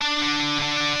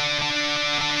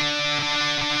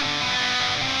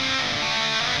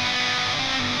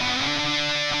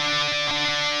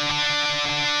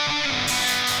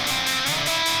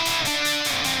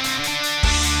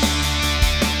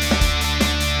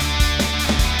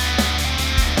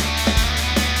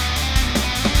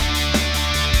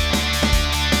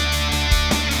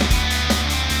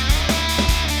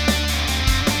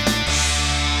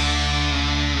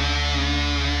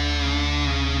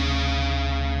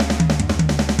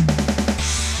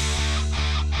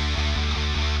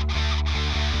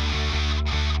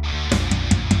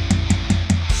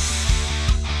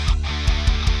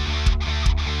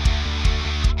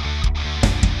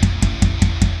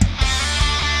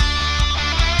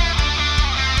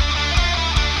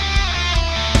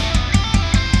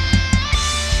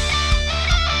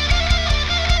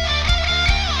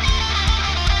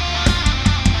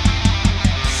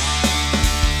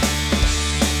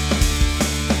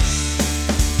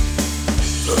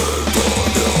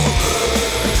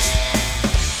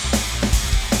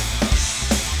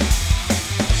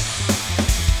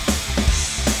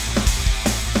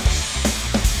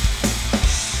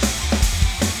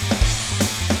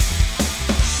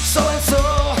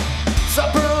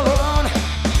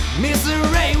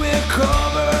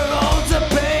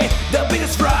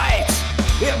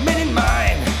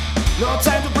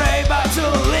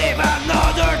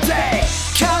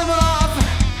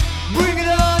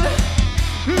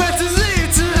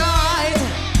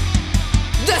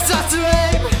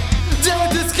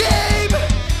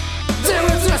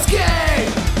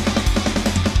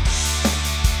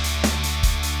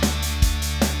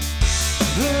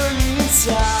burning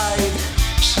inside.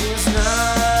 She's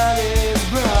not as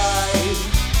bright.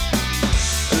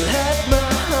 Left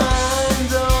behind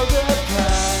all the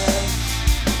past,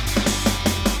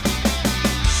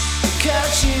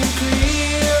 catching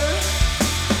clear,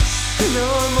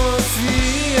 no more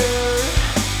fear.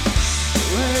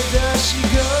 Where does she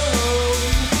go?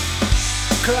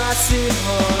 Crossing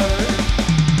her.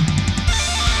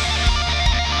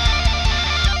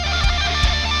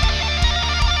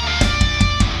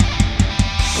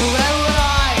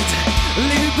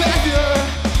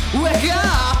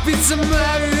 It's a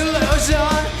merry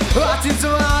illusion. Acting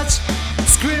too much,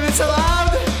 screaming so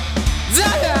loud.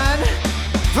 Dying,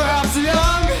 perhaps too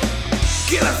young.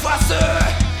 Kill her faster,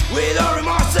 with no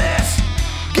remorses.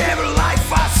 Gave her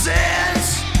life a sense.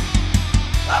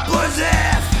 A blood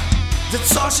death,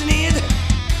 that's all she need.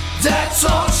 That's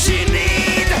all she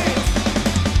need.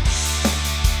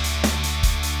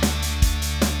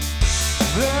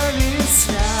 Burning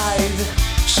inside,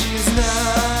 she's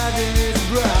not as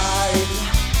bright.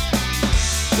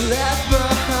 Left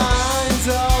behind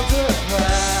all the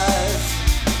past,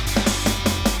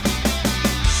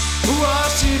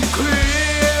 washing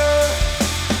clear,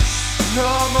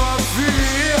 no more